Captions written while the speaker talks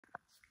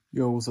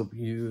Yo, what's up,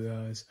 you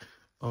guys?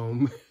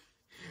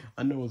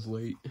 I know it's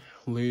late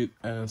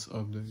ass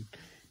update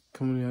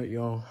coming at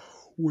y'all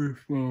with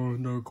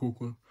another quick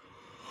one.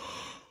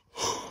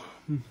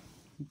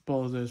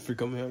 Apologize for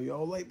coming at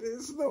y'all like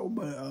this though,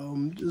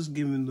 but just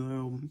giving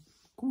the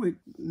quick,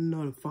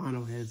 the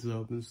final heads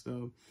up and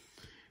stuff.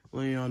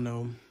 Letting y'all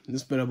know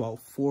it's been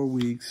about 4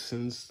 weeks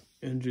since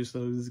injury,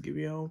 so just give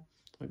y'all,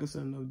 like I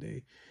said, another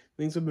day.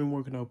 Things have been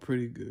working out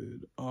pretty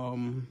good.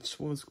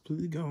 Swelling's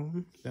completely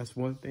gone. That's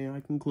one thing I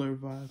can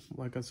clarify,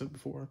 like I said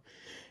before.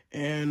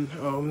 And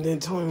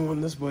didn't tell anyone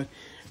this, but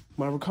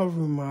my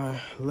recovery in my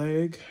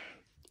leg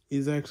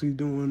is actually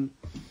doing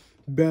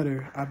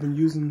better. I've been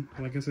using,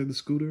 like I said, the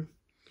scooter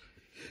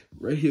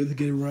right here to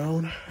get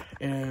around,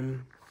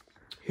 and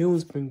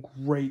healing's been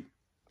great.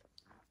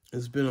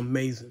 It's been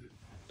amazing.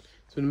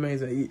 It's been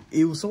amazing.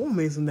 It was so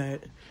amazing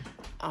that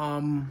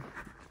I'm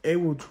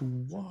able to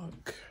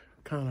walk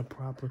kind of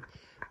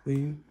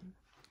properly.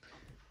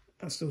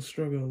 I still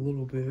struggle a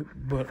little bit,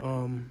 but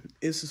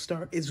it's a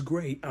start. It's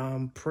great.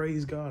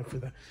 Praise God for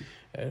that.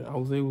 And I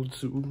was able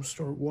to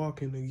start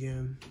walking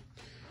again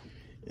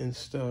and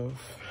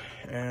stuff,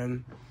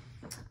 and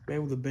I'm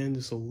able to bend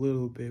just a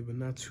little bit, but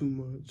not too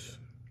much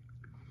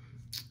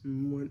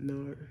and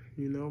whatnot,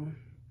 you know.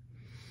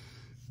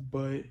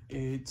 But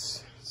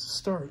it's a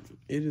start.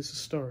 It is a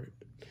start.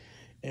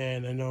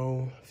 And I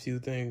know a few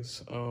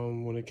things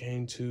when it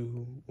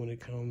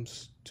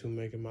comes to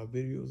making my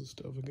videos and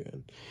stuff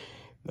again.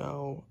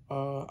 Now,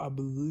 I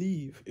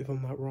believe, if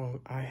I'm not wrong,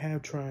 I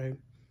have tried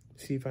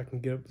to see if I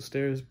can get up the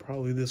stairs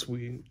probably this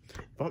week.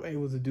 If I'm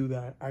able to do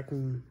that, I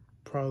can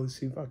probably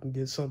see if I can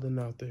get something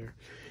out there,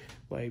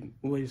 like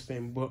latest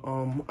thing. But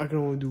I can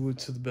only do it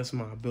to the best of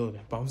my ability.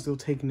 But I'm still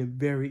taking it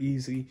very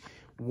easy,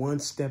 one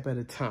step at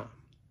a time.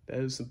 That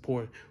is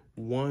important.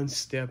 One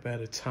step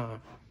at a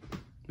time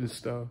and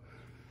stuff.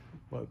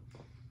 But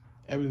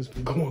everything's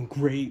been going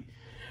great.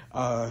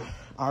 I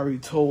already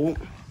told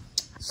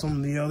some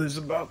of the others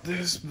about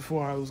this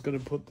before I was gonna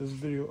put this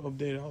video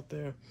update out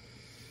there.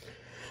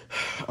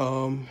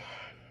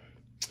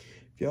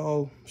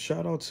 Y'all,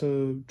 shout out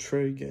to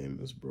Trey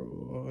Gamers,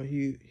 bro.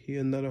 He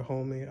another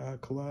homie I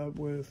collab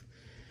with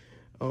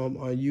on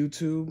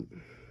YouTube,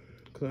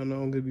 cause I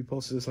know I'm gonna be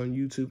posting this on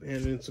YouTube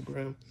and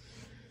Instagram.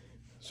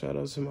 Shout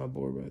out to my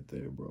boy right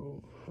there,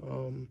 bro.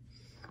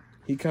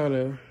 He kind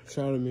of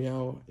shouted me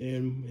out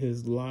in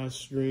his live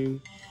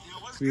stream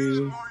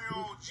video,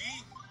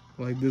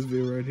 like this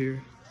video right here.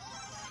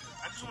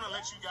 I just want to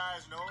let you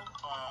guys know,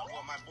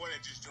 well, my boy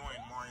that just joined,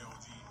 Mario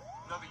G,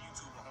 another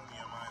YouTuber homie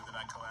of mine that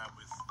I collab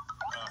with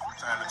from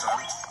time to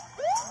time.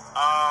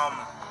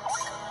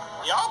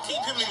 Y'all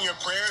keep him in your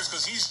prayers,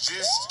 because he's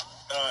just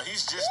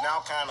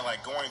now kind of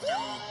like going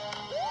through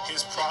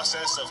his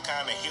process of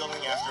kind of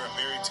healing after a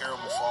very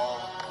terrible fall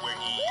where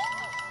he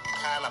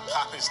kind of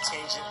popped his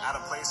tangent out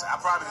of place. I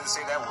probably didn't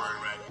say that word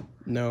right.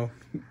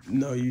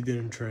 No, you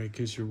didn't, Trey,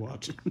 because you're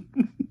watching.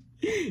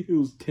 It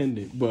was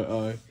tendon,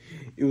 but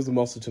it was a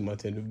muscle to my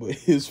tendon, but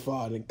it's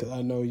fine, because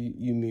I know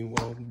you mean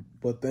well.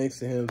 But thanks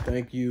to him,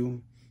 thank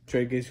you,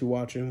 Trey, in case you're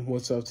watching.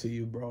 What's up to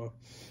you, bro?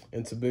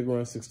 And to Big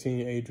Run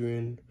 16,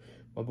 Adrian,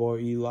 my boy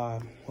Eli,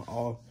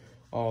 all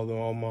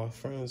my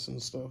friends and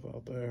stuff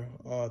out there.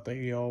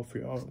 Thank y'all for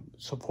y'all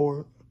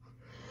support.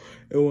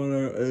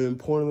 And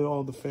importantly,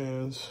 all the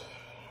fans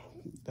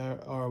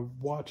that are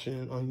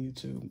watching on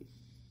YouTube.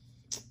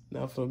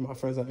 Now for my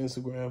friends on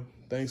Instagram,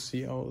 thanks to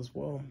y'all as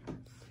well.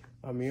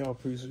 I mean, y'all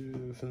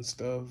appreciative and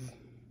stuff.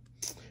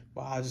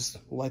 But I just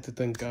like to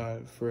thank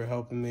God for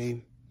helping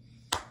me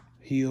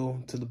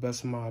heal to the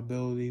best of my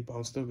ability. But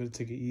I'm still gonna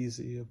take it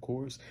easy, of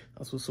course.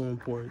 That's what's so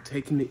important.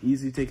 Taking it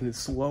easy, taking it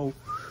slow.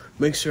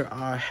 Make sure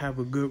I have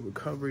a good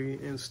recovery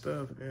and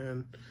stuff,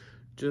 and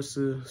just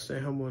to stay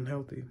humble and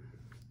healthy.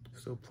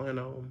 Still plan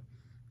on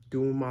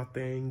doing my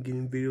thing,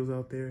 getting videos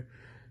out there.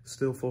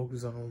 Still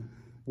focus on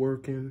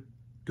working,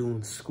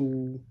 doing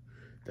school.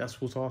 That's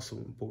what's also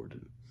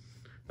important.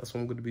 That's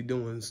what I'm going to be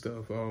doing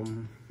stuff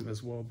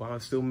as well. But I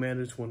still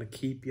want to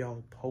keep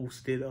y'all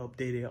posted,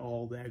 updated,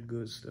 all that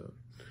good stuff.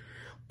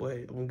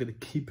 But I'm going to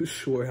keep it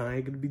short. I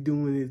ain't going to be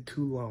doing it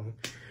too long.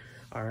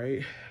 All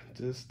right,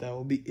 that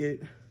will be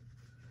it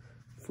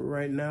for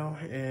right now.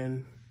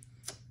 And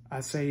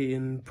I say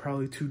in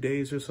probably 2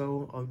 days or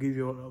so, I'll give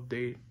you an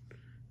update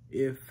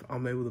if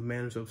I'm able to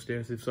manage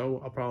upstairs. If so,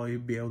 I'll probably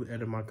be able to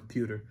edit my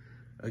computer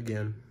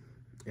again,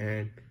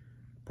 and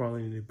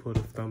probably need to put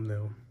a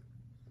thumbnail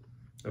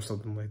or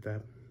something like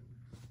that.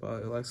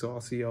 But like so,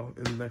 I'll see y'all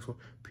in the next one.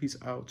 Peace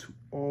out to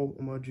all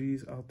of my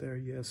G's out there.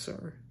 Yes,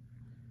 sir.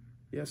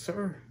 Yes,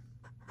 sir.